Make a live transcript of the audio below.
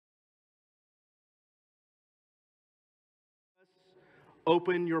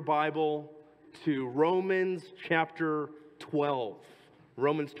open your Bible to Romans chapter 12.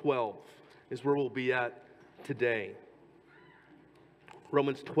 Romans 12 is where we'll be at today.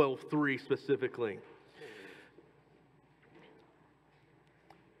 Romans 12:3 specifically.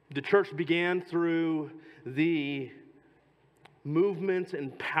 The church began through the movement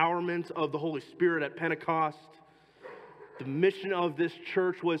and empowerment of the Holy Spirit at Pentecost. The mission of this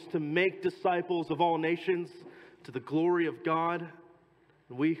church was to make disciples of all nations to the glory of God.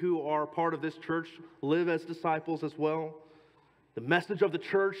 We who are part of this church live as disciples as well. The message of the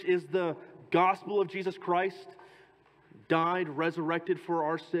church is the gospel of Jesus Christ, died, resurrected for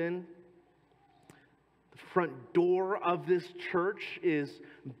our sin. The front door of this church is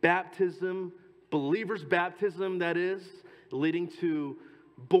baptism, believers' baptism, that is, leading to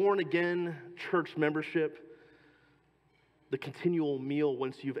born-again church membership. The continual meal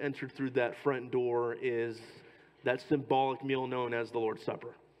once you've entered through that front door is that symbolic meal known as the Lord's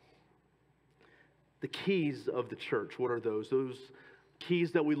Supper. The keys of the church, what are those? Those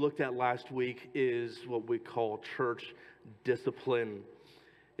keys that we looked at last week is what we call church discipline.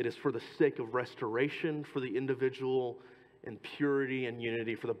 It is for the sake of restoration for the individual and purity and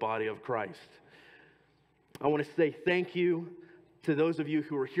unity for the body of Christ. I want to say thank you to those of you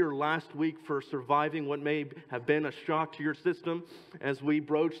who were here last week for surviving what may have been a shock to your system as we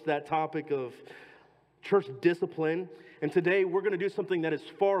broached that topic of church discipline. And today we're going to do something that is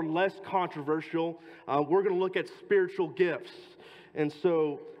far less controversial. We're going to look at spiritual gifts. And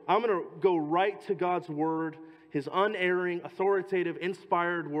so I'm going to go right to God's word, His unerring, authoritative,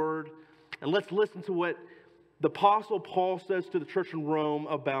 inspired word. And let's listen to what the Apostle Paul says to the church in Rome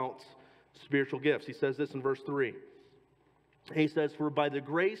about spiritual gifts. He says this in verse 3. He says, "For by the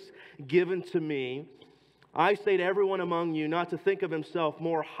grace given to me, I say to everyone among you not to think of himself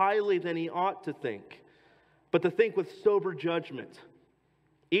more highly than he ought to think, but to think with sober judgment,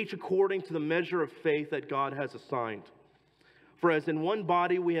 each according to the measure of faith that God has assigned. For as in one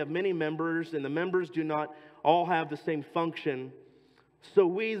body we have many members, and the members do not all have the same function, so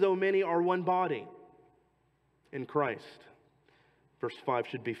we, though many, are one body in Christ." Verse 5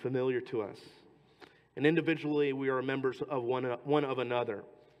 should be familiar to us. "And individually we are members of one of another.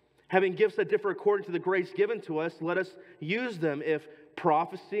 Having gifts that differ according to the grace given to us, let us use them. If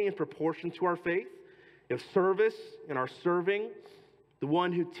prophecy in proportion to our faith, if service in our serving, the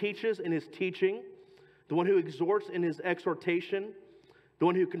one who teaches in his teaching, the one who exhorts in his exhortation, the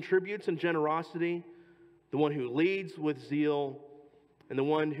one who contributes in generosity, the one who leads with zeal, and the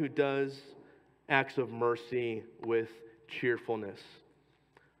one who does acts of mercy with cheerfulness."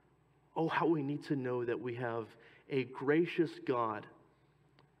 Oh, how we need to know that we have a gracious God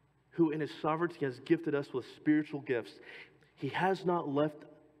who in His sovereignty has gifted us with spiritual gifts. He has not left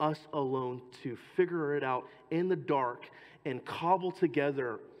us alone to figure it out in the dark and cobble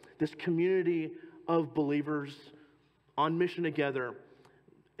together this community of believers on mission together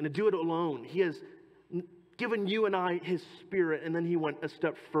and to do it alone. He has given you and I His Spirit, and then He went a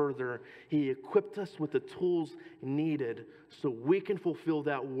step further. He equipped us with the tools needed so we can fulfill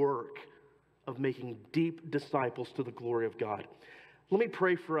that work of making deep disciples to the glory of God. Let me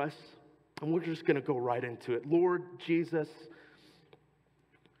pray for us, and we're just going to go right into it. Lord Jesus,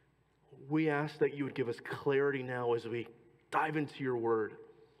 we ask that you would give us clarity now as we dive into your word.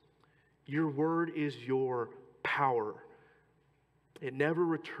 Your word is your power. It never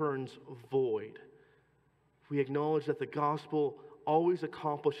returns void. We acknowledge that the gospel always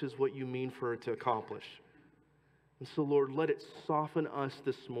accomplishes what you mean for it to accomplish. And so, Lord, let it soften us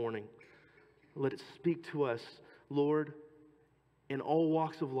this morning. Let it speak to us, Lord, in all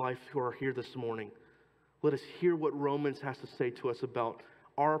walks of life who are here this morning. Let us hear what Romans has to say to us about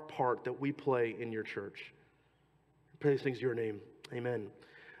our part that we play in your church. I pray these things in your name. Amen.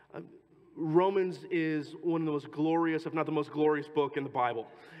 Romans is one of the most glorious, if not the most glorious book in the Bible.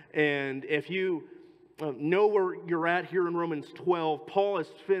 And if you know where you're at here in Romans 12, Paul has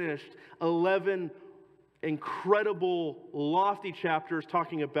finished 11 incredible, lofty chapters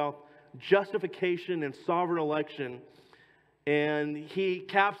talking about justification and sovereign election. And he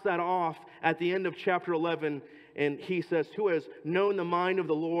caps that off at the end of chapter 11, and he says, "Who has known the mind of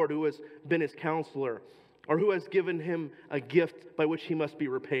the Lord, who has been his counselor, or who has given him a gift by which he must be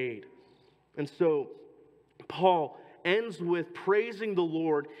repaid?" And so Paul ends with praising the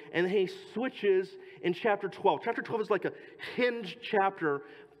Lord, and he switches in chapter 12. Chapter 12 is like a hinge chapter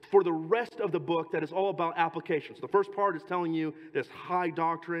for the rest of the book that is all about application. So the first part is telling you this high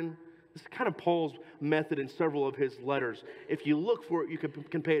doctrine. This is kind of Paul's method in several of his letters. If you look for it, you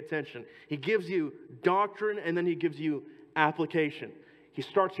can pay attention. He gives you doctrine, and then he gives you application. He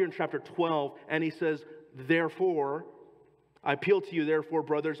starts here in chapter 12, and he says, "Therefore," I appeal to you, therefore,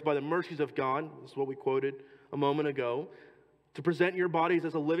 brothers, by the mercies of God, this is what we quoted a moment ago, to present your bodies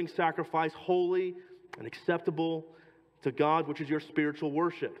as a living sacrifice, holy and acceptable to God, which is your spiritual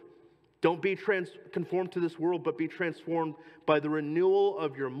worship. Don't be conformed to this world, but be transformed by the renewal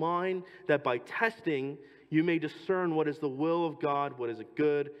of your mind, that by testing you may discern what is the will of God, what is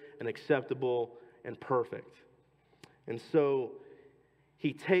good and acceptable and perfect. And so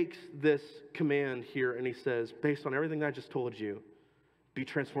he takes this command here and he says, based on everything that I just told you, be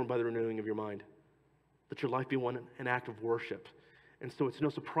transformed by the renewing of your mind. Let your life be an act of worship. And so it's no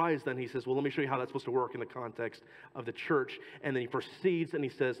surprise then he says, well, let me show you how that's supposed to work in the context of the church. And then he proceeds and he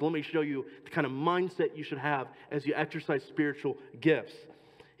says, let me show you the kind of mindset you should have as you exercise spiritual gifts.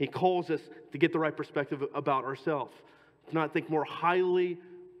 He calls us to get the right perspective about ourselves. To not think more highly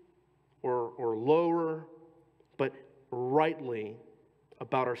or lower, but rightly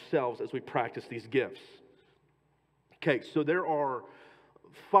about ourselves as we practice these gifts. Okay, so there are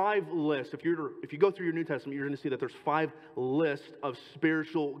 5 lists. If you go through your New Testament, you're going to see that there's 5 lists of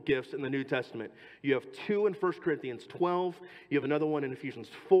spiritual gifts in the New Testament. You have 2 in 1 Corinthians 12. You have another one in Ephesians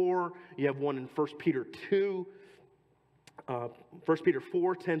 4. You have one in 1 Peter 2. 1 Peter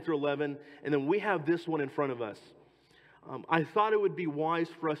 4, 10 through 11. And then we have this one in front of us. I thought it would be wise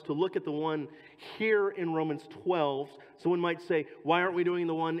for us to look at the one here in Romans 12. Someone might say, why aren't we doing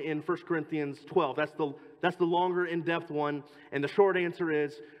the one in 1 Corinthians 12? That's the longer, in-depth one. And the short answer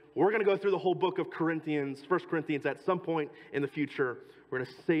is, we're going to go through the whole book of Corinthians, 1 Corinthians, at some point in the future. We're going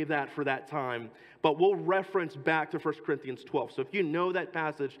to save that for that time. But we'll reference back to 1 Corinthians 12. So if you know that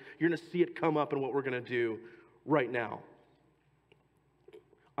passage, you're going to see it come up in what we're going to do right now.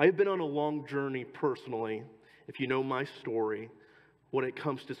 I've been on a long journey personally, if you know my story, when it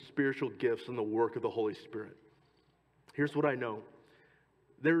comes to spiritual gifts and the work of the Holy Spirit. Here's what I know.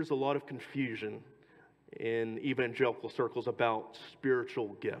 There's a lot of confusion in evangelical circles about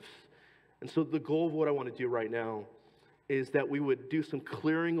spiritual gifts. And so the goal of what I want to do right now is that we would do some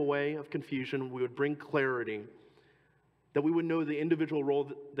clearing away of confusion. We would bring clarity. That we would know the individual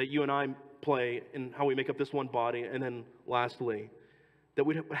role that you and I play in how we make up this one body. And then lastly, that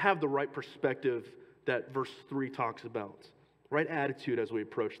we'd have the right perspective that verse 3 talks about. Right attitude as we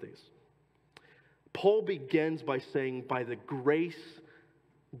approach these. Paul begins by saying, by the grace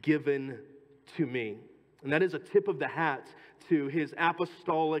given to me. And that is a tip of the hat to his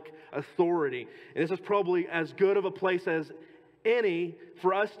apostolic authority. And this is probably as good of a place as any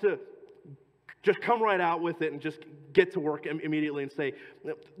for us to just come right out with it and just get to work immediately and say,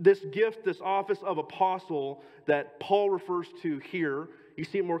 this gift, this office of apostle that Paul refers to here, you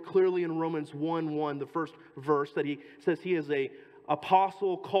see it more clearly in Romans 1:1, the first verse, that he says he is an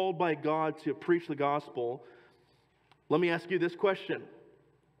apostle called by God to preach the gospel. Let me ask you this question.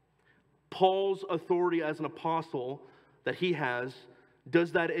 Paul's authority as an apostle that he has,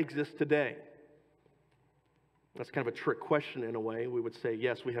 does that exist today? That's kind of a trick question in a way. We would say,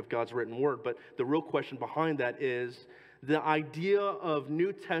 yes, we have God's written word. But the real question behind that is the idea of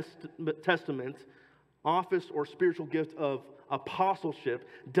New Testament office or spiritual gift of apostleship,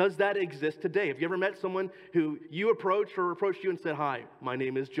 does that exist today? Have you ever met someone who you approached or approached you and said, hi, my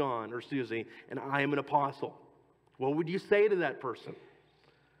name is John or Susie, and I am an apostle? What would you say to that person?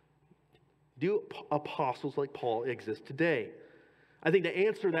 Do apostles like Paul exist today? I think to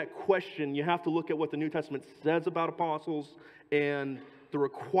answer that question, you have to look at what the New Testament says about apostles and the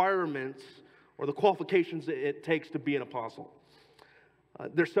requirements or the qualifications it takes to be an apostle.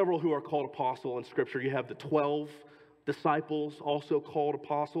 There's several who are called apostle in Scripture. You have the 12 disciples, also called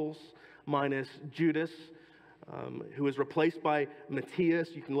apostles, minus Judas, who is replaced by Matthias.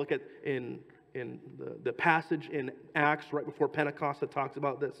 You can look at in the passage in Acts right before Pentecost that talks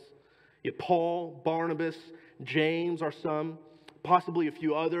about this. You have Paul, Barnabas, James are some, possibly a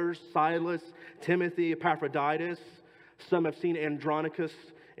few others, Silas, Timothy, Epaphroditus. Some have seen Andronicus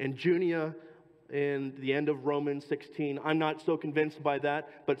and Junia in the end of Romans 16. I'm not so convinced by that,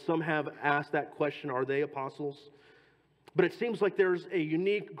 but some have asked that question, are they apostles? But it seems like there's a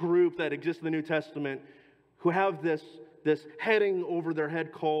unique group that exists in the New Testament who have this heading over their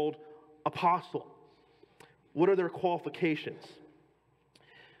head called apostle. What are their qualifications?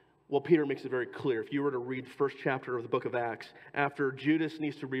 Well, Peter makes it very clear. If you were to read the first chapter of the book of Acts, after Judas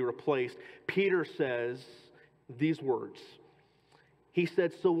needs to be replaced, Peter says these words. He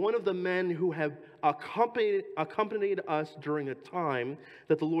said, so one of the men who have accompanied us during the time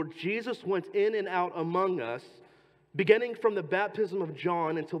that the Lord Jesus went in and out among us, beginning from the baptism of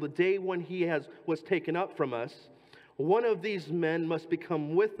John until the day when he was taken up from us, one of these men must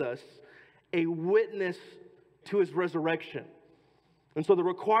become with us a witness to his resurrection. And so the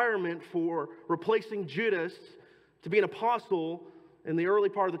requirement for replacing Judas To be an apostle in the early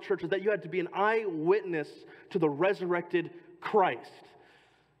part of the church is that you had to be an eyewitness to the resurrected Christ.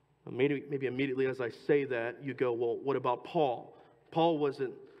 Maybe immediately as I say that, you go, well, what about Paul? Paul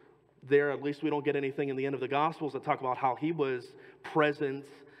wasn't there. At least we don't get anything in the end of the Gospels that talk about how he was present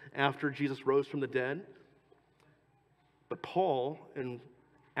after Jesus rose from the dead. But Paul, in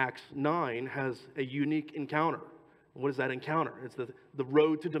Acts 9, has a unique encounter. What is that encounter? It's the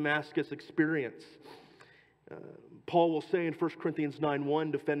road to Damascus experience. Paul will say in 1 Corinthians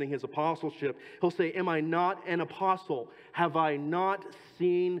 9:1, defending his apostleship, he'll say, am I not an apostle? Have I not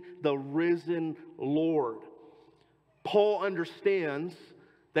seen the risen Lord? Paul understands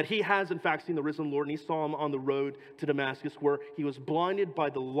that he has in fact seen the risen Lord, and he saw him on the road to Damascus, where he was blinded by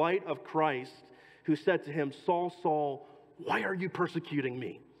the light of Christ, who said to him, Saul, Saul, why are you persecuting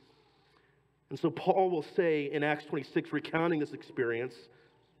me? And so Paul will say in Acts 26, recounting this experience,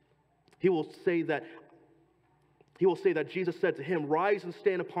 he will say that Jesus said to him, rise and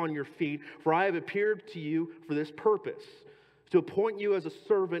stand upon your feet, for I have appeared to you for this purpose, to appoint you as a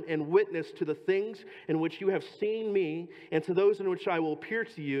servant and witness to the things in which you have seen me, and to those in which I will appear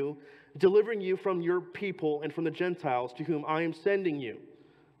to you, delivering you from your people and from the Gentiles to whom I am sending you,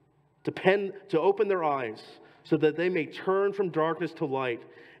 to open their eyes, so that they may turn from darkness to light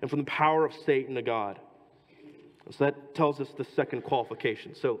and from the power of Satan to God. So that tells us the second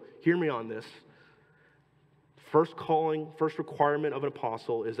qualification. So hear me on this. First requirement of an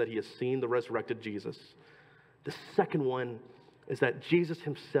apostle is that he has seen the resurrected Jesus. The second one is that Jesus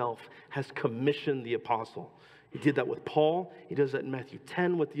himself has commissioned the apostle. He did that with Paul. He does that in Matthew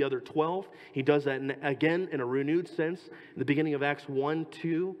 10 with the other 12. He does that again in a renewed sense in the beginning of Acts 1,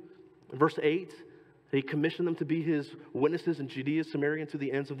 2, verse 8. He commissioned them to be his witnesses in Judea, Samaria, and to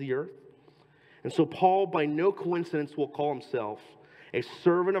the ends of the earth. And so Paul, by no coincidence, will call himself a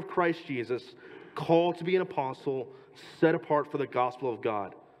servant of Christ Jesus, called to be an apostle, set apart for the gospel of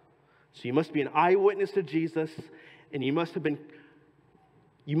God. So you must be an eyewitness to Jesus, and you must have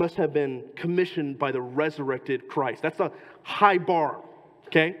been commissioned by the resurrected Christ. That's a high bar,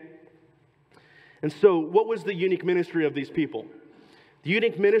 okay? And so what was the unique ministry of these people? The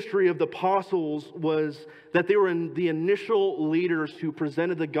unique ministry of the apostles was that they were the initial leaders who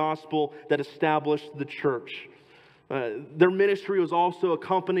presented the gospel that established the church. Their ministry was also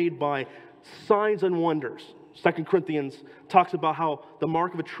accompanied by signs and wonders. 2 Corinthians talks about how the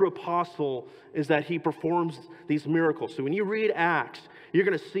mark of a true apostle is that he performs these miracles. So when you read Acts, you're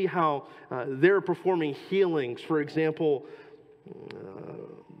going to see how they're performing healings. For example,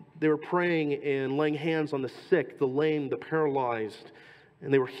 they were praying and laying hands on the sick, the lame, the paralyzed,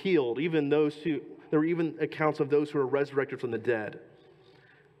 and they were healed. There were even accounts of those who were resurrected from the dead.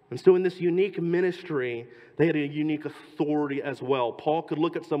 And so in this unique ministry, they had a unique authority as well. Paul could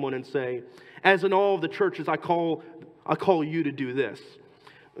look at someone and say, as in all of the churches, I call you to do this.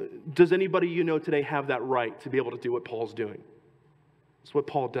 Does anybody you know today have that right to be able to do what Paul's doing? It's what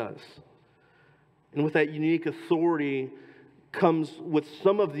Paul does. And with that unique authority comes with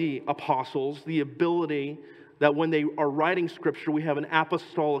some of the apostles the ability that when they are writing scripture, we have an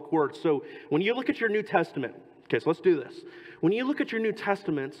apostolic word. So when you look at your New Testament, okay, so let's do this. When you look at your New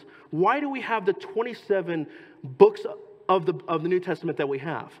Testaments, why do we have the 27 books of the New Testament that we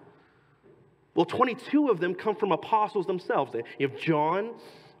have? Well, 22 of them come from apostles themselves. You have John,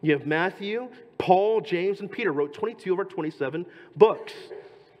 you have Matthew, Paul, James, and Peter wrote 22 of our 27 books.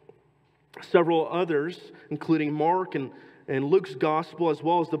 Several others, including Mark and Luke's gospel, as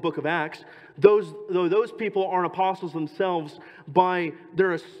well as the book of Acts, though those people aren't apostles themselves, by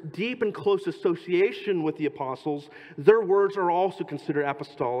their deep and close association with the apostles, their words are also considered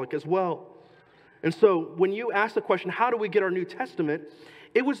apostolic as well. And so when you ask the question, how do we get our New Testament?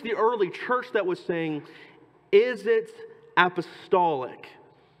 It was the early church that was saying, is it apostolic?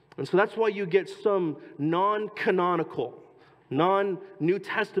 And so that's why you get some non-canonical, non-New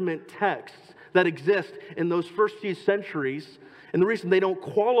Testament texts that exist in those first few centuries. And the reason they don't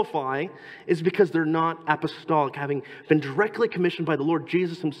qualify is because they're not apostolic, having been directly commissioned by the Lord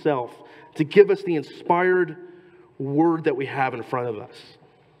Jesus himself to give us the inspired word that we have in front of us.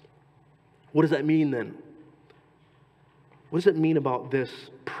 What does that mean then? What does it mean about this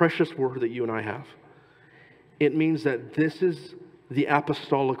precious word that you and I have? It means that this is the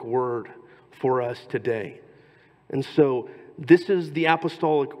apostolic word for us today. And so this is the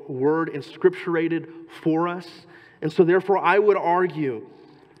apostolic word inscripturated for us. And so therefore I would argue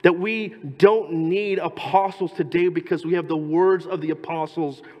that we don't need apostles today because we have the words of the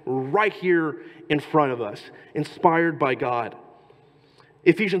apostles right here in front of us, inspired by God.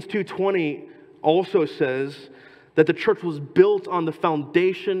 Ephesians 2:20 also says that the church was built on the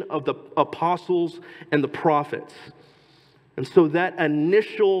foundation of the apostles and the prophets. And so that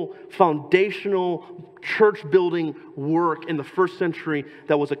initial foundational church building work in the first century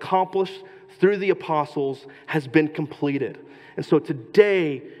that was accomplished through the apostles has been completed. And so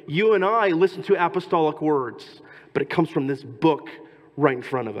today, you and I listen to apostolic words, but it comes from this book right in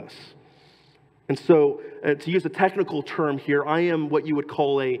front of us. And so, to use a technical term here, I am what you would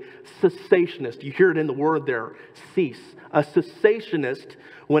call a cessationist. You hear it in the word there, cease. A cessationist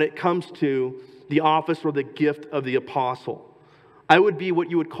when it comes to the office or the gift of the apostle. I would be what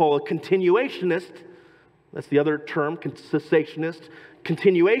you would call a continuationist. That's the other term, cessationist.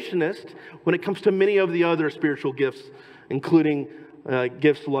 Continuationist when it comes to many of the other spiritual gifts, including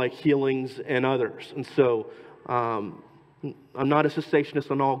gifts like healings and others. And so, I'm not a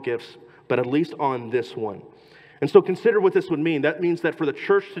cessationist on all gifts, but at least on this one. And so consider what this would mean. That means that for the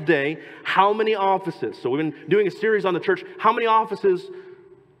church today, how many offices? So we've been doing a series on the church. How many offices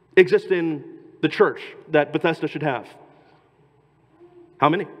exist in the church that Bethesda should have? How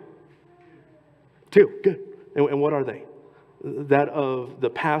many? 2. Good. And what are they? That of the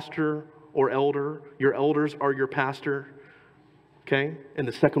pastor or elder. Your elders are your pastor. Okay? And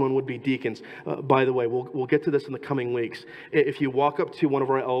the second one would be deacons. By the way, we'll get to this in the coming weeks. If you walk up to one of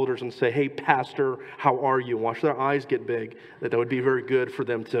our elders and say, "Hey, pastor, how are you?" Watch their eyes get big. That would be very good for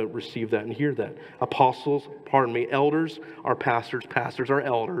them to receive that and hear that. Elders are pastors. Pastors are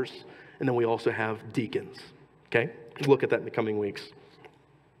elders. And then we also have deacons. Okay? We'll look at that in the coming weeks.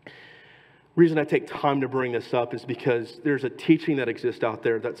 Reason I take time to bring this up is because there's a teaching that exists out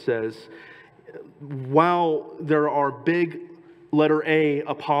there that says, while there are big letter A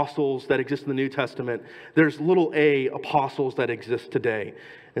apostles that exist in the New Testament, there's little a apostles that exist today.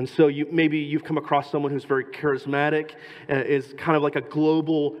 And so maybe you've come across someone who's very charismatic, is kind of like a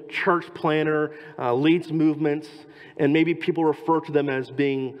global church planner, leads movements, and maybe people refer to them as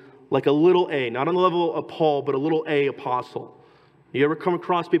being like a little a, not on the level of Paul, but a little a apostle. You ever come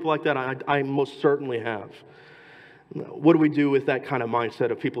across people like that? I most certainly have. What do we do with that kind of mindset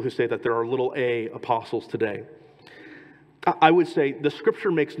of people who say that there are little a apostles today? I would say the scripture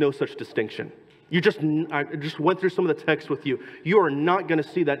makes no such distinction. I just went through some of the text with you. You are not going to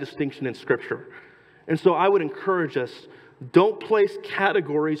see that distinction in scripture. And so I would encourage us, don't place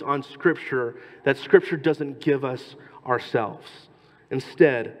categories on scripture that scripture doesn't give us ourselves.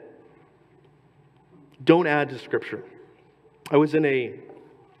 Instead, don't add to scripture. I was at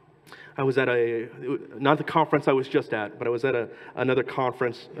not the conference I was just at, but I was at another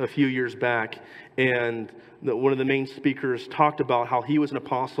conference a few years back, and one of the main speakers talked about how he was an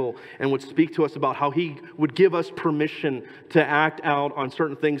apostle and would speak to us about how he would give us permission to act out on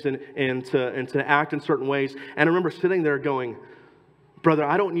certain things and to act in certain ways. And I remember sitting there going, "Brother,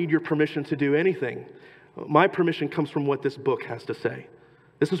 I don't need your permission to do anything. My permission comes from what this book has to say.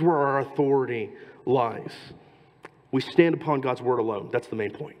 This is where our authority lies. We stand upon God's word alone." That's the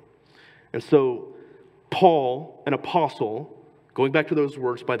main point. And so Paul, an apostle, going back to those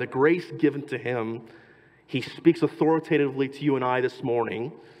words, by the grace given to him, he speaks authoritatively to you and I this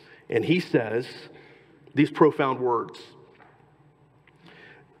morning, and he says these profound words.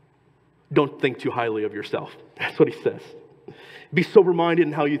 Don't think too highly of yourself. That's what he says. Be sober-minded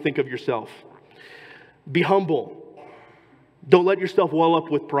in how you think of yourself. Be humble. Don't let yourself well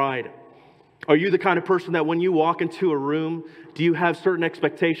up with pride. Are you the kind of person that when you walk into a room, do you have certain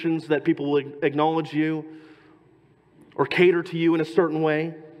expectations that people will acknowledge you or cater to you in a certain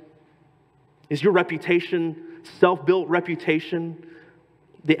way? Is your reputation, self-built reputation,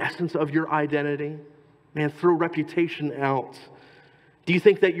 the essence of your identity? Man, throw reputation out. Do you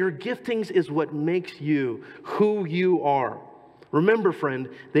think that your giftings is what makes you who you are? Remember, friend,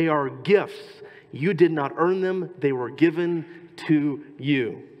 they are gifts. You did not earn them. They were given to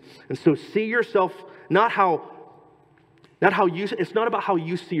you. And so see yourself, it's not about how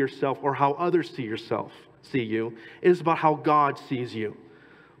you see yourself or how others see you. It is about how God sees you.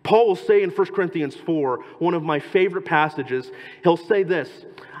 Paul will say in 1 Corinthians 4, one of my favorite passages, he'll say this,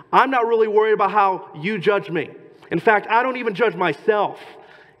 "I'm not really worried about how you judge me. In fact, I don't even judge myself.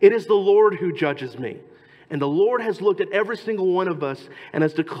 It is the Lord who judges me. And the Lord has looked at every single one of us and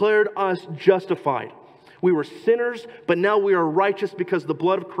has declared us justified. We were sinners, but now we are righteous because of the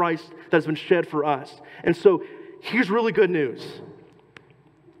blood of Christ that has been shed for us." And so here's really good news.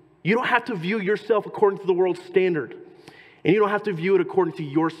 You don't have to view yourself according to the world's standard. And you don't have to view it according to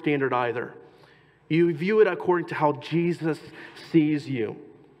your standard either. You view it according to how Jesus sees you.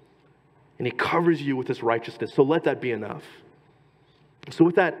 And he covers you with his righteousness. So let that be enough. So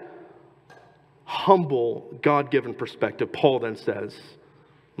with that humble, God-given perspective, Paul then says,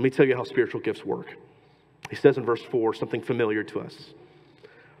 let me tell you how spiritual gifts work. He says in verse 4 something familiar to us.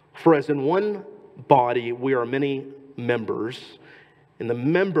 For as in one body we are many members, and the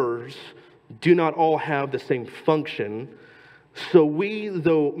members do not all have the same function, so we,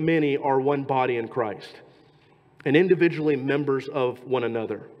 though many, are one body in Christ, and individually members of one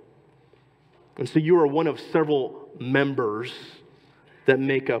another. And so you are one of several members that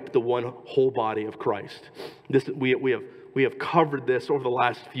make up the one whole body of Christ. We have covered this over the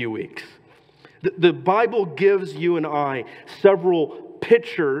last few weeks. The Bible gives you and I several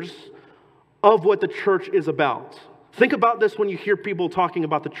pictures of what the church is about. Think about this when you hear people talking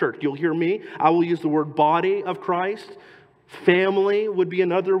about the church. You'll hear me. I will use the word body of Christ. Family would be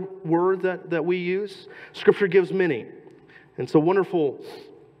another word that we use. Scripture gives many. And so wonderful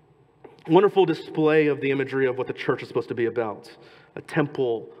display of the imagery of what the church is supposed to be about. A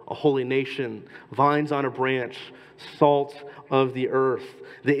temple, a holy nation, vines on a branch, salt of the earth,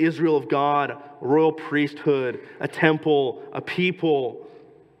 the Israel of God, a royal priesthood, a temple, a people,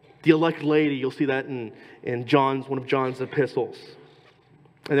 the elect lady. You'll see that in one of John's epistles.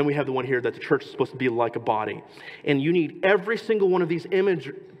 And then we have the one here that the church is supposed to be like a body. And you need every single one of these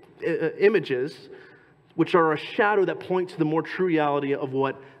images, which are a shadow that point to the more true reality of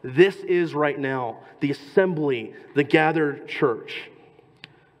what this is right now, the assembly, the gathered church.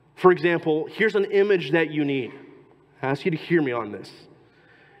 For example, here's an image that you need. I ask you to hear me on this.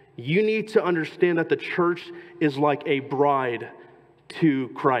 You need to understand that the church is like a bride to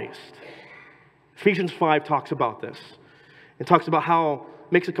Christ. Ephesians 5 talks about this. It talks about how,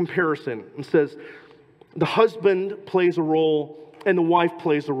 makes a comparison and says, the husband plays a role and the wife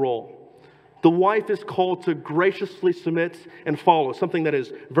plays a role. The wife is called to graciously submit and follow, something that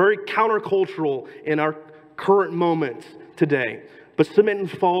is very countercultural in our current moment today. But submit and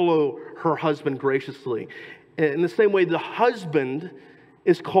follow her husband graciously. In the same way, the husband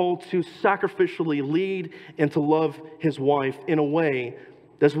is called to sacrificially lead and to love his wife in a way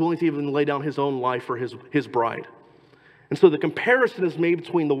that's willing to even lay down his own life for his bride. And so the comparison is made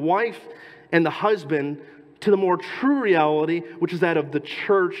between the wife and the husband to the more true reality, which is that of the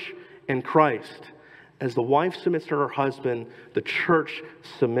church and Christ. As the wife submits to her husband, the church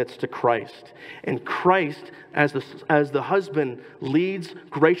submits to Christ. And Christ, as the husband leads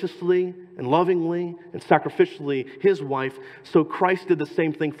graciously and lovingly and sacrificially his wife, so Christ did the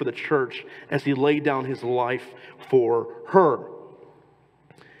same thing for the church as he laid down his life for her.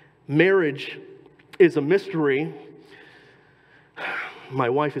 Marriage is a mystery. My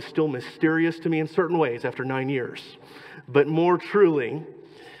wife is still mysterious to me in certain ways after 9 years. But more truly,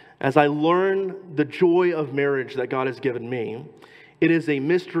 as I learn the joy of marriage that God has given me, it is a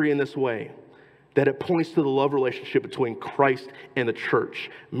mystery in this way, that it points to the love relationship between Christ and the church.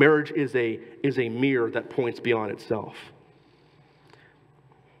 Marriage is a mirror that points beyond itself.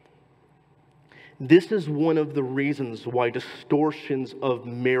 This is one of the reasons why distortions of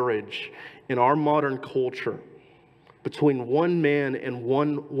marriage in our modern culture between one man and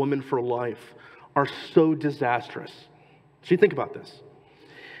one woman for life are so disastrous. So you think about this.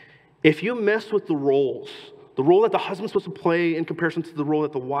 If you mess with the role that the husband is supposed to play in comparison to the role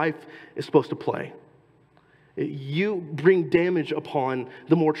that the wife is supposed to play, you bring damage upon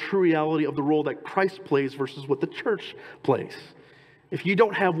the more true reality of the role that Christ plays versus what the church plays. If you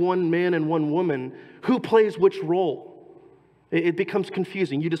don't have one man and one woman, who plays which role? It becomes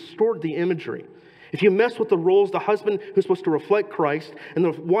confusing. You distort the imagery. If you mess with the roles, the husband who's supposed to reflect Christ and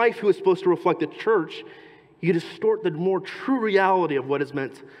the wife who is supposed to reflect the church, you distort the more true reality of what is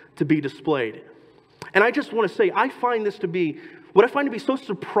meant to be displayed. And I just want to say, what I find to be so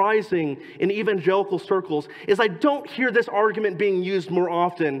surprising in evangelical circles is I don't hear this argument being used more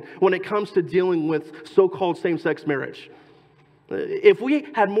often when it comes to dealing with so-called same-sex marriage. If we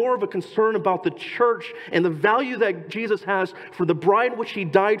had more of a concern about the church and the value that Jesus has for the bride which he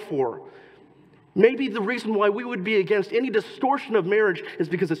died for, maybe the reason why we would be against any distortion of marriage is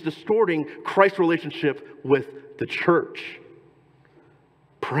because it's distorting Christ's relationship with the church.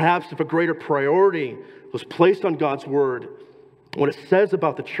 Perhaps if a greater priority was placed on God's word, what it says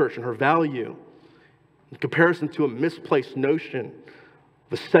about the church and her value, in comparison to a misplaced notion,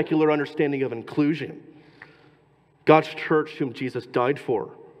 the secular understanding of inclusion, God's church, whom Jesus died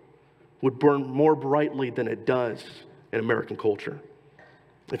for, would burn more brightly than it does in American culture.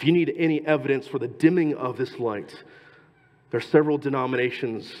 If you need any evidence for the dimming of this light, there are several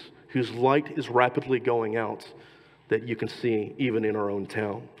denominations whose light is rapidly going out that you can see even in our own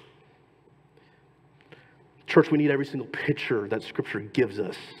town. Church, we need every single picture that Scripture gives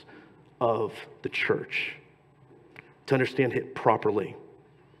us of the church to understand it properly.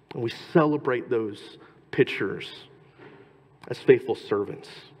 And we celebrate those pictures as faithful servants.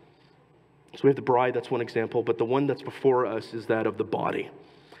 So we have the bride, that's one example, but the one that's before us is that of the body.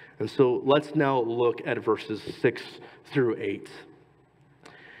 And so let's now look at verses 6 through 8.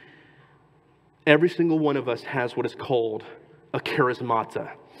 Every single one of us has what is called a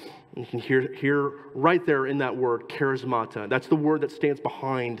charismata. You can hear right there in that word, charismata. That's the word that stands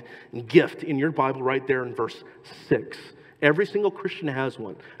behind gift in your Bible right there in verse 6. Every single Christian has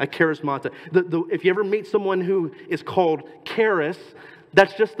one, a charismata. If you ever meet someone who is called charis,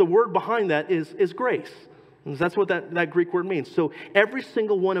 that's just the word behind that is grace. And that's what that Greek word means. So every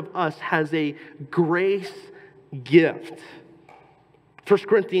single one of us has a grace gift. 1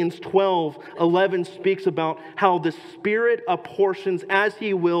 Corinthians 12:11 speaks about how the Spirit apportions as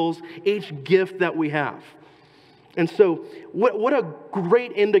He wills each gift that we have. And so what a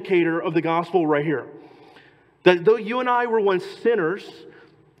great indicator of the gospel right here. That though you and I were once sinners,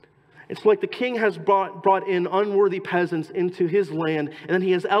 it's like the king has brought in unworthy peasants into his land, and then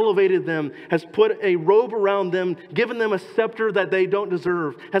he has elevated them, has put a robe around them, given them a scepter that they don't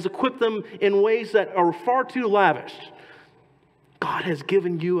deserve, has equipped them in ways that are far too lavish. God has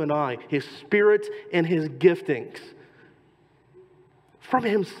given you and I His Spirit and His giftings from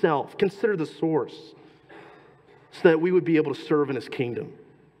Himself. Consider the source, so that we would be able to serve in His kingdom.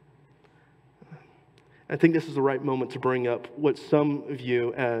 I think this is the right moment to bring up what some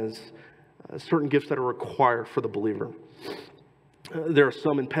view as certain gifts that are required for the believer. There are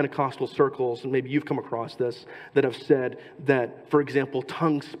some in Pentecostal circles, and maybe you've come across this, that have said that, for example,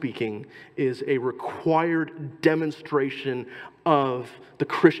 tongue speaking is a required demonstration of the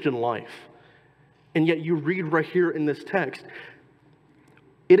Christian life. And yet you read right here in this text,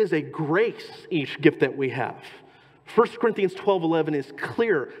 it is a grace, each gift that we have. 1 Corinthians 12:11 is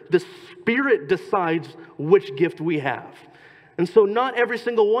clear. The Spirit decides which gift we have. And so not every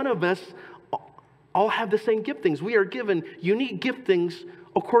single one of us all have the same giftings. We are given unique giftings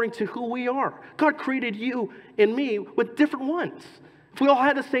according to who we are. God created you and me with different ones. If we all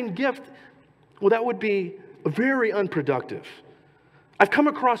had the same gift, well, that would be very unproductive. I've come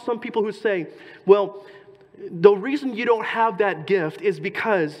across some people who say, well, the reason you don't have that gift is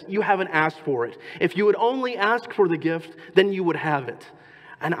because you haven't asked for it. If you would only ask for the gift, then you would have it.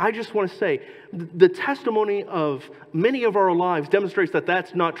 And I just want to say, the testimony of many of our lives demonstrates that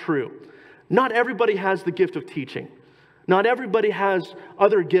that's not true. Not everybody has the gift of teaching. Not everybody has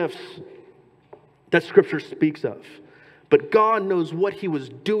other gifts that Scripture speaks of. But God knows what He was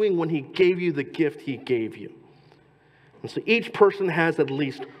doing when He gave you the gift He gave you. And so each person has at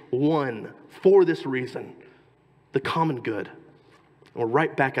least one for this reason. The common good. We're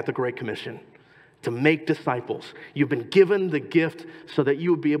right back at the Great Commission. To make disciples. You've been given the gift so that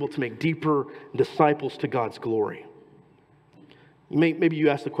you would be able to make deeper disciples to God's glory. Maybe you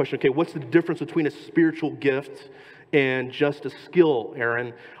ask the question, okay, what's the difference between a spiritual gift and just a skill,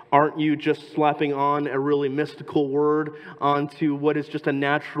 Aaron? Aren't you just slapping on a really mystical word onto what is just a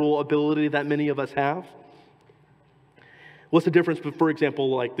natural ability that many of us have? What's the difference, for example,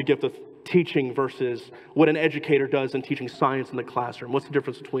 like the gift of teaching versus what an educator does in teaching science in the classroom? What's the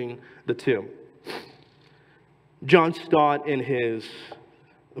difference between the two? John Stott, in his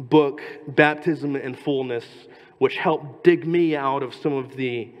book, Baptism and Fullness, which helped dig me out of some of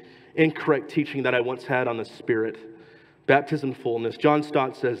the incorrect teaching that I once had on the Spirit, Baptism and Fullness, John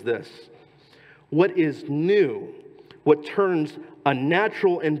Stott says this: what is new, what turns a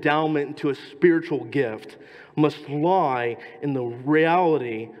natural endowment into a spiritual gift, must lie in the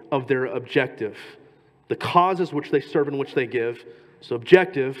reality of their objective, the causes which they serve and which they give, so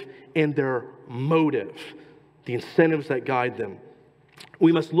objective, and their motive, the incentives that guide them.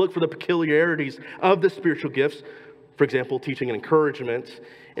 We must look for the peculiarities of the spiritual gifts, for example, teaching and encouragement,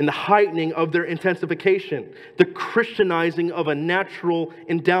 in the heightening of their intensification, the Christianizing of a natural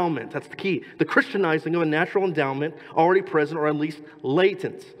endowment. That's the key. The Christianizing of a natural endowment already present or at least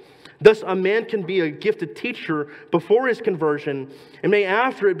latent. Thus, a man can be a gifted teacher before his conversion and may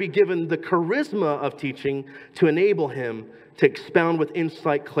after it be given the charisma of teaching to enable him to expound with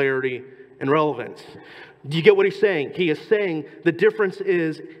insight, clarity, and relevance. Do you get what he's saying? He is saying the difference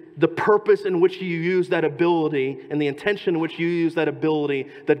is the purpose in which you use that ability and the intention in which you use that ability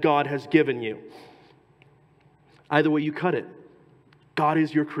that God has given you. Either way you cut it, God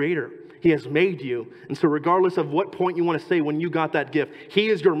is your creator. He has made you. And so regardless of what point you want to say when you got that gift, He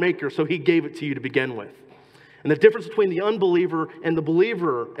is your maker, so He gave it to you to begin with. And the difference between the unbeliever and the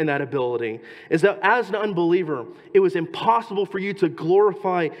believer in that ability is that as an unbeliever, it was impossible for you to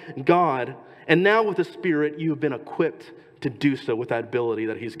glorify God. And now with the Spirit, you have been equipped to do so with that ability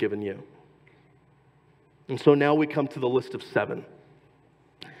that He's given you. And so now we come to the list of 7.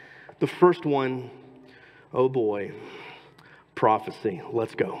 The first one, oh boy, prophecy.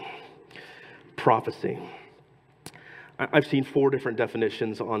 Let's go. prophecy. I've seen 4 different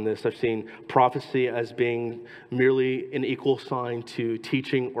definitions on this. I've seen prophecy as being merely an equal sign to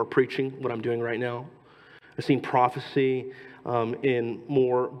teaching or preaching, what I'm doing right now. I've seen prophecy in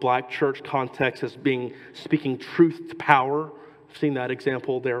more black church context as being speaking truth to power. I've seen that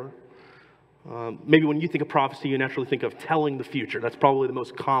example there. Maybe when you think of prophecy, you naturally think of telling the future. That's probably the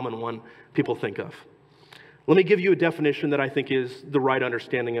most common one people think of. Let me give you a definition that I think is the right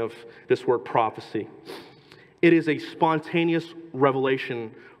understanding of this word prophecy. It is a spontaneous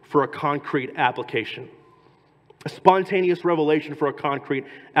revelation for a concrete application. A spontaneous revelation for a concrete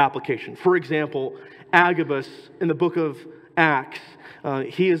application. For example, Agabus in the book of Acts,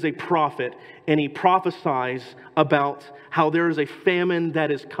 he is a prophet, and he prophesies about how there is a famine that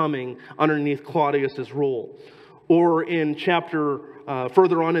is coming underneath Claudius's rule. Or in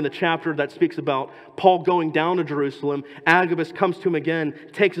further on in the chapter that speaks about Paul going down to Jerusalem, Agabus comes to him again,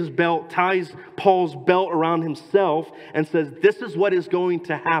 takes his belt, ties Paul's belt around himself, and says, this is what is going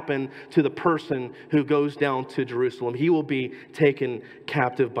to happen to the person who goes down to Jerusalem. He will be taken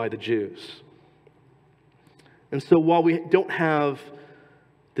captive by the Jews. And so while we don't have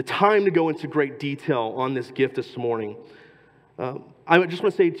the time to go into great detail on this gift this morning, I just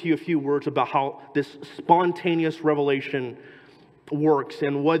want to say to you a few words about how this spontaneous revelation works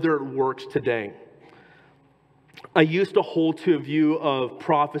and whether it works today. I used to hold to a view of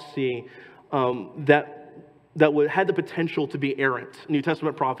prophecy that had the potential to be errant. New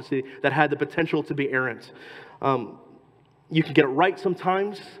Testament prophecy that had the potential to be errant. You can get it right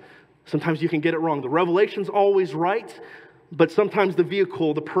sometimes. Sometimes you can get it wrong. The revelation's always right, but sometimes the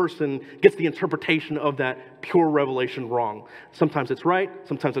vehicle, the person, gets the interpretation of that pure revelation wrong. Sometimes it's right,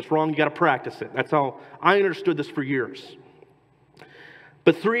 sometimes it's wrong. You got to practice it. That's how I understood this for years.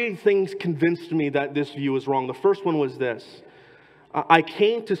 But 3 things convinced me that this view was wrong. The first one was this. I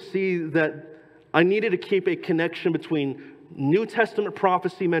came to see that I needed to keep a connection between New Testament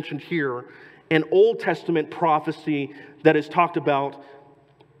prophecy mentioned here and Old Testament prophecy that is talked about,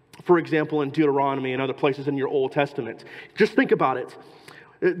 for example, in Deuteronomy and other places in your Old Testament. Just think about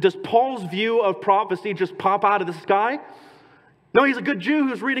it. Does Paul's view of prophecy just pop out of the sky? No, he's a good Jew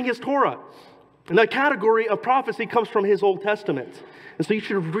who's reading his Torah. And that category of prophecy comes from his Old Testament. And so you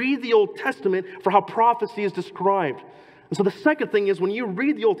should read the Old Testament for how prophecy is described. And so the second thing is when you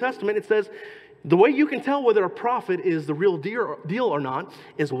read the Old Testament, it says the way you can tell whether a prophet is the real deal or not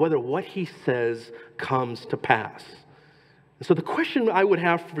is whether what he says comes to pass. So the question I would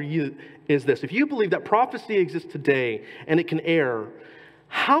have for you is this. If you believe that prophecy exists today and it can err,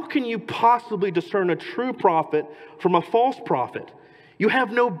 how can you possibly discern a true prophet from a false prophet? You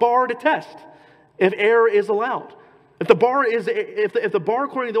have no bar to test if error is allowed. If the bar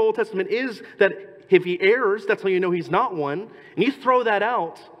according to the Old Testament is that if he errs, that's how you know he's not one, and you throw that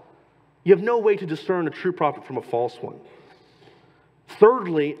out, you have no way to discern a true prophet from a false one.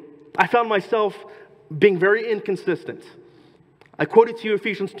 Thirdly, I found myself being very inconsistent. I quoted to you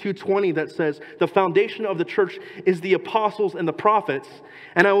Ephesians 2:20 that says, the foundation of the church is the apostles and the prophets.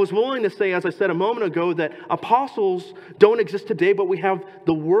 And I was willing to say, as I said a moment ago, that apostles don't exist today, but we have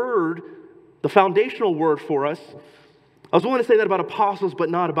the word, the foundational word for us. I was willing to say that about apostles, but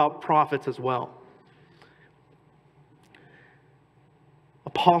not about prophets as well.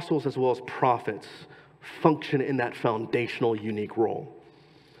 Apostles as well as prophets function in that foundational, unique role.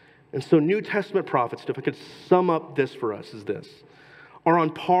 And so New Testament prophets, if I could sum up this for us, is this, are on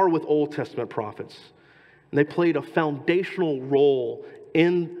par with Old Testament prophets. And they played a foundational role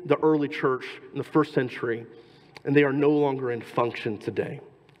in the early church in the first century, and they are no longer in function today.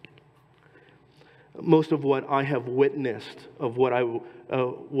 Most of what I have witnessed, of what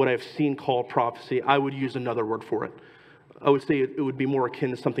I've seen called prophecy, I would use another word for it. I would say it would be more akin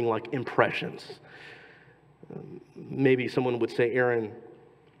to something like impressions. Maybe someone would say, Aaron,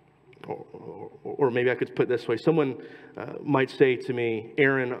 or maybe I could put it this way. Someone might say to me,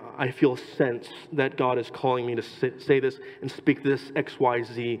 Aaron, I feel a sense that God is calling me to say this and speak this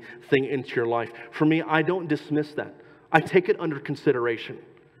XYZ thing into your life. For me, I don't dismiss that. I take it under consideration.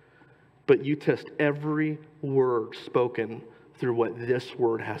 But you test every word spoken through what this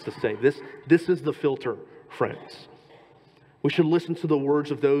word has to say. This is the filter, friends. We should listen to the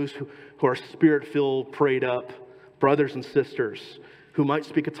words of those who are spirit-filled, prayed up, brothers and sisters, who might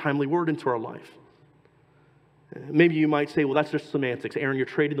speak a timely word into our life. Maybe you might say, well, that's just semantics. Aaron, you're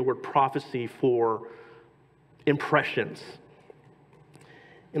trading the word prophecy for impressions.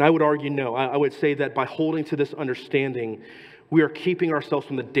 And I would argue no. I would say that by holding to this understanding, we are keeping ourselves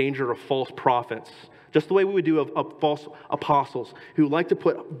from the danger of false prophets, just the way we would do of false apostles who like to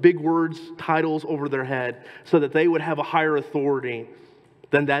put big words, titles over their head so that they would have a higher authority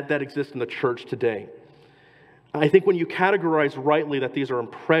than that exists in the church today. I think when you categorize rightly that these are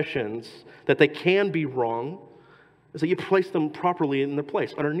impressions, that they can be wrong, is that you place them properly in their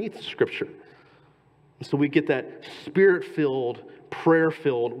place, underneath Scripture. And so we get that Spirit-filled,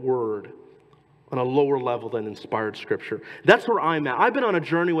 prayer-filled word on a lower level than inspired Scripture. That's where I'm at. I've been on a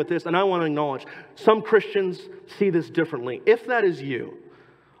journey with this, and I want to acknowledge some Christians see this differently. If that is you,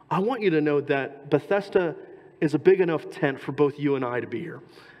 I want you to know that Bethesda is a big enough tent for both you and I to be here.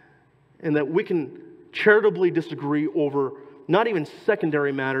 And that we can charitably disagree over not even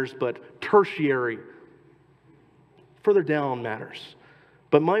secondary matters, but tertiary, further down matters.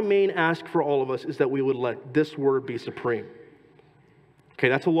 But my main ask for all of us is that we would let this word be supreme. Okay,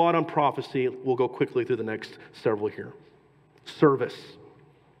 that's a lot on prophecy. We'll go quickly through the next several here. Service.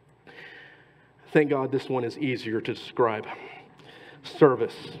 Thank God this one is easier to describe.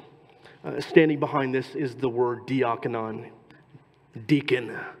 Service. Standing behind this is the word diakonon,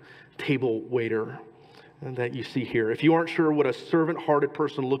 deacon, table waiter, that you see here. If you aren't sure what a servant-hearted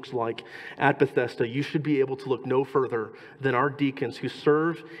person looks like at Bethesda, you should be able to look no further than our deacons who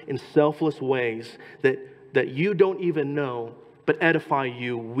serve in selfless ways that you don't even know, but edify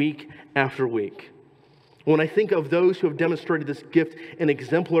you week after week. When I think of those who have demonstrated this gift in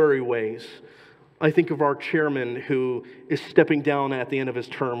exemplary ways, I think of our chairman who is stepping down at the end of his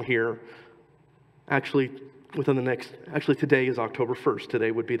term here. Actually, today is October 1st.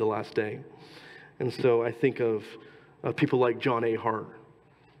 Today would be the last day. And so I think of people like John A. Hart,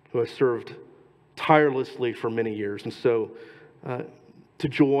 who has served tirelessly for many years. And so to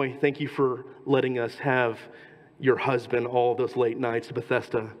Joy, thank you for letting us have your husband all those late nights.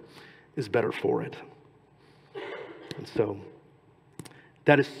 Bethesda is better for it. And so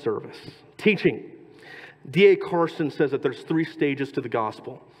that is service. Teaching. D.A. Carson says that there's 3 stages to the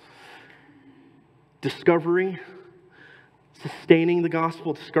gospel. Discovery, sustaining the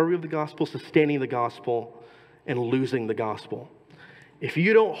gospel, discovery of the gospel, sustaining the gospel, and losing the gospel. If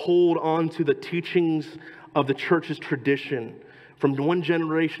you don't hold on to the teachings of the church's tradition from one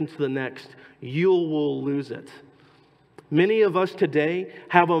generation to the next, you will lose it. Many of us today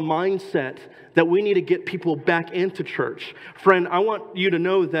have a mindset that we need to get people back into church. Friend, I want you to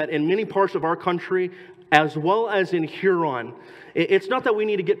know that in many parts of our country, as well as in Huron, it's not that we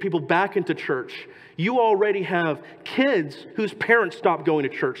need to get people back into church. You already have kids whose parents stopped going to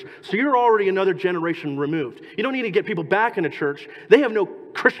church, so you're already another generation removed. You don't need to get people back into church. They have no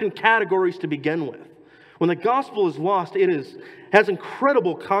Christian categories to begin with. When the gospel is lost, has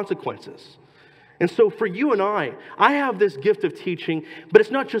incredible consequences. And so for you and I have this gift of teaching, but it's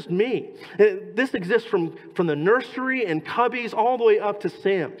not just me. This exists from the nursery and cubbies all the way up to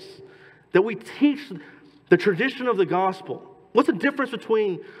Sam's, that we teach the tradition of the gospel. What's the difference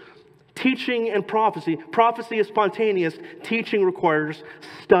between teaching and prophecy? Prophecy is spontaneous. Teaching requires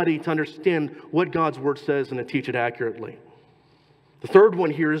study to understand what God's word says and to teach it accurately. The third one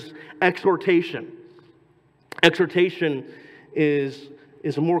here is exhortation. Exhortation is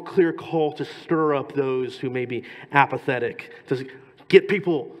a more clear call to stir up those who may be apathetic, to get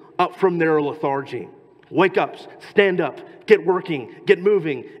people up from their lethargy. Wake up, stand up, get working, get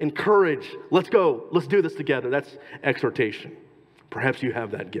moving, encourage. Let's go, let's do this together. That's exhortation. Perhaps you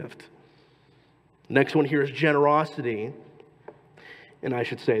have that gift. Next one here is generosity. And I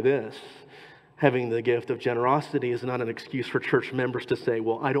should say this. Having the gift of generosity is not an excuse for church members to say,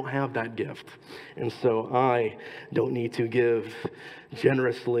 well, I don't have that gift, and so I don't need to give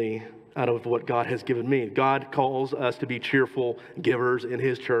generously out of what God has given me. God calls us to be cheerful givers in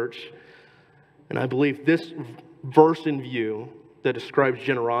His church. And I believe this verse in view that describes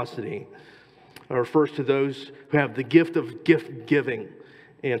generosity refers to those who have the gift of gift giving,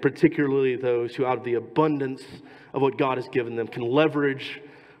 and particularly those who out of the abundance of what God has given them can leverage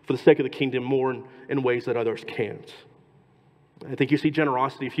for the sake of the kingdom more in ways that others can't. I think you see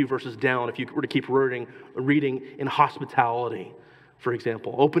generosity a few verses down if you were to keep reading in hospitality, for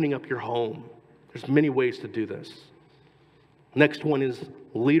example, opening up your home. There's many ways to do this. Next one is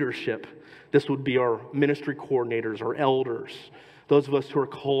leadership. This would be our ministry coordinators, our elders, those of us who are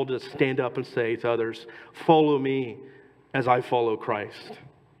called to stand up and say to others, follow me as I follow Christ.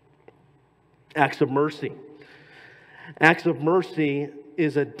 Acts of mercy. Acts of mercy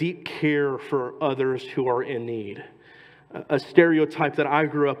is a deep care for others who are in need. A stereotype that I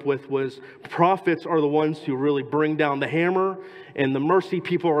grew up with was prophets are the ones who really bring down the hammer, and the mercy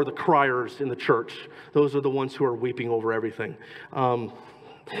people are the criers in the church. Those are the ones who are weeping over everything.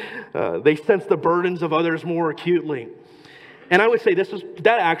 They sense the burdens of others more acutely. And I would say that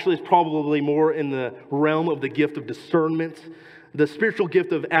actually is probably more in the realm of the gift of discernment The spiritual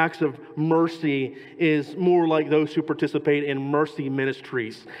gift of acts of mercy is more like those who participate in mercy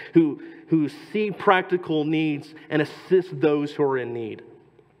ministries, who see practical needs and assist those who are in need.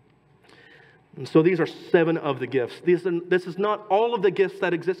 And so these are 7 of the gifts. This is not all of the gifts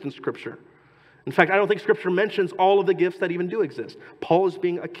that exist in Scripture. In fact, I don't think Scripture mentions all of the gifts that even do exist. Paul is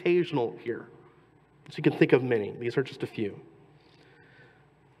being occasional here. So you can think of many. These are just a few.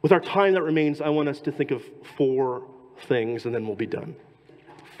 With our time that remains, I want us to think of 4 things, and then we'll be done.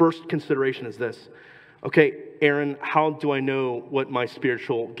 First consideration is this. Okay, Aaron, how do I know what my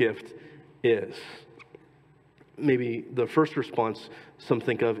spiritual gift is? Maybe the first response some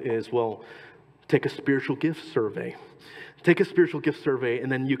think of is, well, take a spiritual gift survey. Take a spiritual gift survey,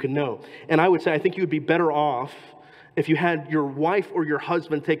 and then you can know. And I would say, I think you would be better off if you had your wife or your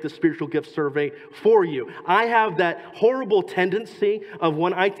husband take the spiritual gift survey for you. I have that horrible tendency of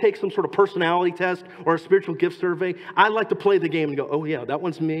when I take some sort of personality test or a spiritual gift survey, I like to play the game and go, oh yeah, that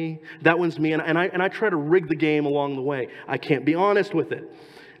one's me, and I try to rig the game along the way. I can't be honest with it.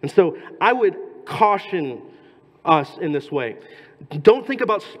 And so I would caution us in this way. Don't think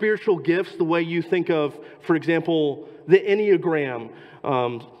about spiritual gifts the way you think of, for example, the Enneagram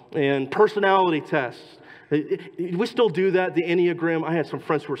and personality tests. We still do that, the Enneagram. I had some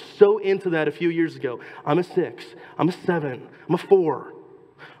friends who were so into that a few years ago. I'm a 6, I'm a 7, I'm a 4.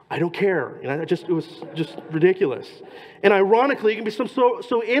 I don't care. It was just ridiculous. And ironically, you can be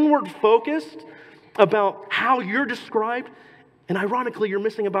so inward focused about how you're described, and ironically, you're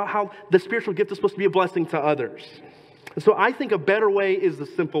missing about how the spiritual gift is supposed to be a blessing to others. And so I think a better way is the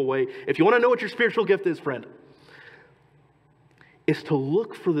simple way. If you want to know what your spiritual gift is, friend, is to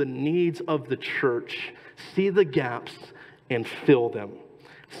look for the needs of the church, see the gaps, and fill them.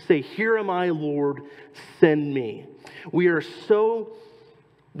 Say, here am I, Lord, send me. We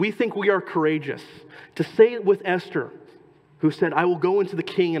think we are courageous to say it with Esther, who said, I will go into the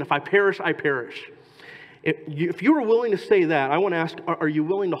king, and if I perish, I perish. If you were willing to say that, I want to ask, are you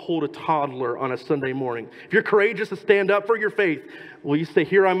willing to hold a toddler on a Sunday morning? If you're courageous to stand up for your faith, will you say,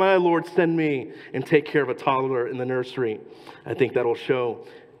 here am I, Lord, send me, and take care of a toddler in the nursery? I think that'll show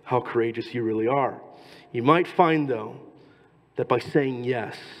how courageous you really are. You might find, though, that by saying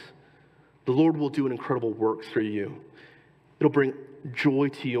yes, the Lord will do an incredible work through you. It'll bring joy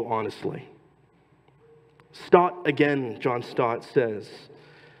to you, honestly. John Stott says,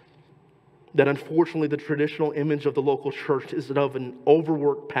 that unfortunately the traditional image of the local church is that of an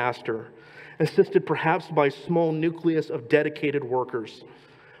overworked pastor, assisted perhaps by a small nucleus of dedicated workers,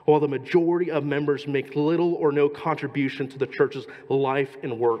 while the majority of members make little or no contribution to the church's life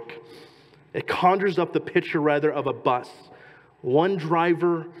and work. It conjures up the picture rather of a bus, one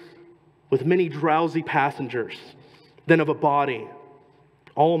driver with many drowsy passengers, than of a body,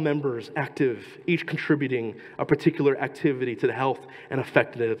 all members active, each contributing a particular activity to the health and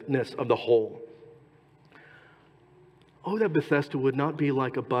effectiveness of the whole. Oh, that Bethesda would not be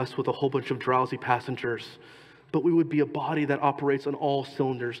like a bus with a whole bunch of drowsy passengers, but we would be a body that operates on all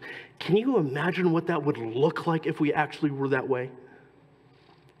cylinders. Can you imagine what that would look like if we actually were that way?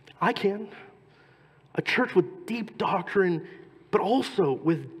 I can. A church with deep doctrine, but also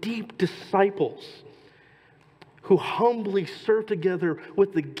with deep disciples, who humbly serve together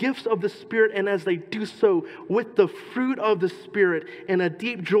with the gifts of the Spirit, and as they do so, with the fruit of the Spirit and a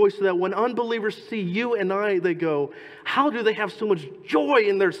deep joy, so that when unbelievers see you and I, they go, how do they have so much joy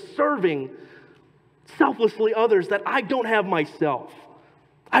in their serving selflessly others that I don't have myself?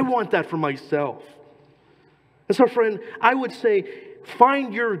 I want that for myself. And so, friend, I would say,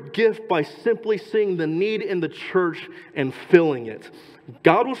 find your gift by simply seeing the need in the church and filling it.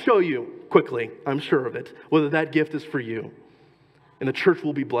 God will show you quickly, I'm sure of it, whether that gift is for you. And the church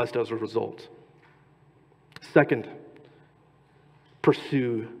will be blessed as a result. Second,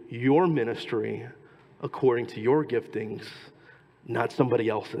 pursue your ministry according to your giftings, not somebody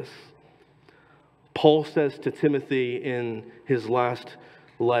else's. Paul says to Timothy in his last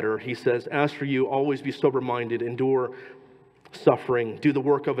letter, he says, as for you, always be sober-minded, endure suffering, do the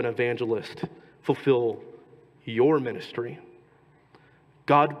work of an evangelist, fulfill your ministry.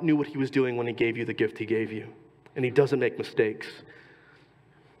 God knew what he was doing when he gave you the gift he gave you, and he doesn't make mistakes.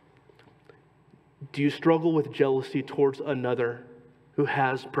 Do you struggle with jealousy towards another who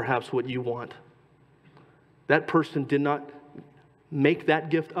has perhaps what you want? That person did not make that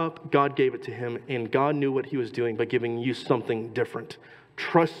gift up. God gave it to him, and God knew what he was doing by giving you something different.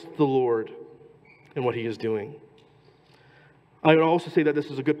 Trust the Lord in what he is doing. I would also say that this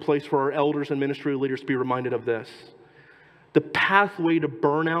is a good place for our elders and ministry leaders to be reminded of this. The pathway to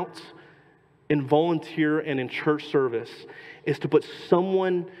burnout in volunteer and in church service is to put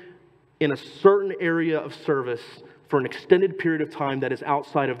someone in a certain area of service for an extended period of time that is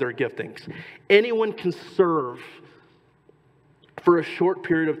outside of their giftings. Anyone can serve for a short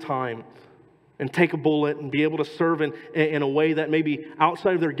period of time and take a bullet and be able to serve in a way that may be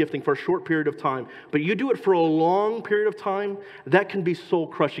outside of their gifting for a short period of time. But you do it for a long period of time, that can be soul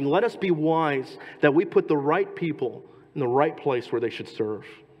crushing. Let us be wise that we put the right people in the right place where they should serve.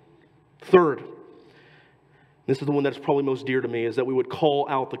 Third, this is the one that's probably most dear to me, is that we would call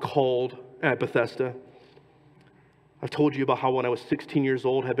out the called at Bethesda. I've told you about how when I was 16 years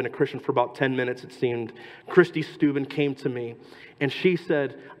old, had been a Christian for about 10 minutes, it seemed. Christy Steuben came to me, and she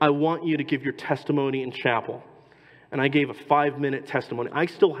said, I want you to give your testimony in chapel. And I gave a 5-minute testimony. I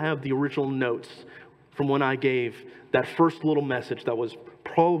still have the original notes from when I gave that first little message that was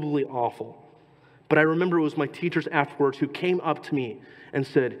probably awful. But I remember it was my teachers afterwards who came up to me and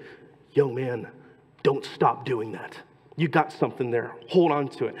said, young man, don't stop doing that. You got something there. Hold on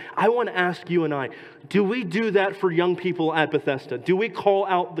to it. I want to ask you and I, do we do that for young people at Bethesda? Do we call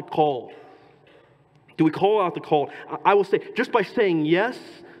out the call? Do we call out the call? I will say, just by saying yes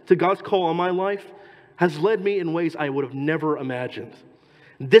to God's call on my life has led me in ways I would have never imagined.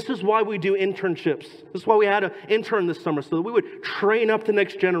 This is why we do internships. This is why we had an intern this summer, so that we would train up the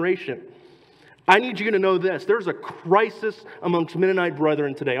next generation. I need you to know this. There's a crisis amongst Mennonite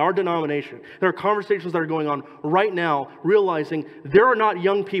brethren today, our denomination. There are conversations that are going on right now, realizing there are not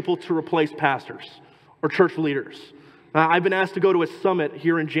young people to replace pastors or church leaders. I've been asked to go to a summit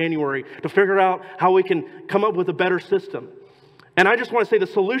here in January to figure out how we can come up with a better system. And I just want to say the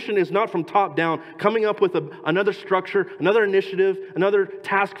solution is not from top down, coming up with another structure, another initiative, another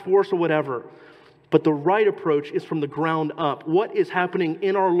task force or whatever. But the right approach is from the ground up. What is happening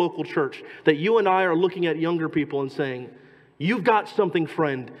in our local church that you and I are looking at younger people and saying, you've got something,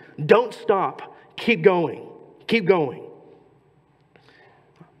 friend. Don't stop. Keep going. Keep going.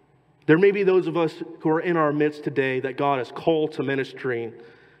 There may be those of us who are in our midst today that God has called to ministry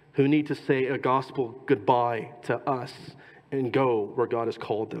who need to say a gospel goodbye to us and go where God has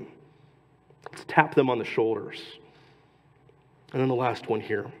called them. Let's tap them on the shoulders. And then the last one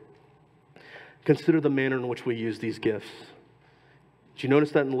here. Consider the manner in which we use these gifts. Did you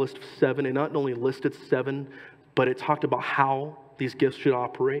notice that in the list of 7? It not only listed 7, but it talked about how these gifts should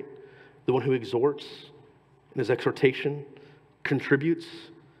operate. The one who exhorts in his exhortation, contributes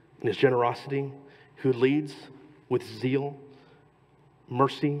in his generosity, who leads with zeal,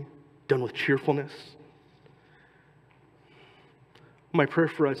 mercy, done with cheerfulness. My prayer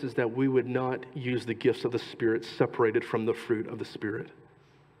for us is that we would not use the gifts of the Spirit separated from the fruit of the Spirit.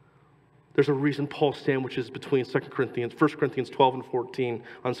 There's a reason Paul sandwiches between 1 Corinthians 12 and 14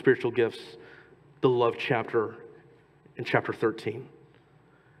 on spiritual gifts, the love chapter in chapter 13.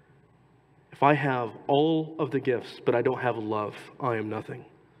 If I have all of the gifts, but I don't have love, I am nothing.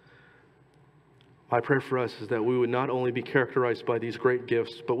 My prayer for us is that we would not only be characterized by these great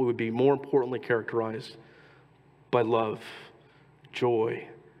gifts, but we would be more importantly characterized by love, joy,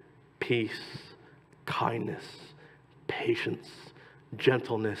 peace, kindness, patience,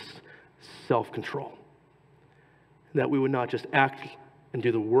 gentleness, self-control. That we would not just act and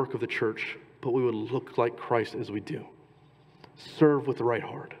do the work of the church, but we would look like Christ as we do. Serve with the right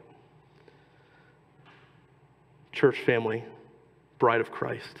heart. Church family, bride of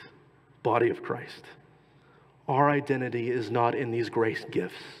Christ, body of Christ. Our identity is not in these grace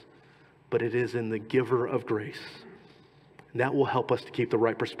gifts, but it is in the giver of grace. And that will help us to keep the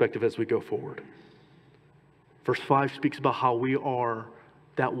right perspective as we go forward. Verse 5 speaks about how we are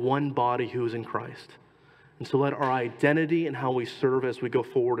that one body who is in Christ. And so let our identity and how we serve as we go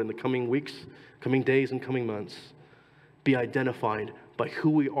forward in the coming weeks, coming days, and coming months be identified by who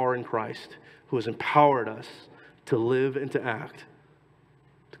we are in Christ, who has empowered us to live and to act,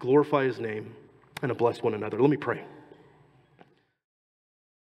 to glorify his name, and to bless one another. Let me pray.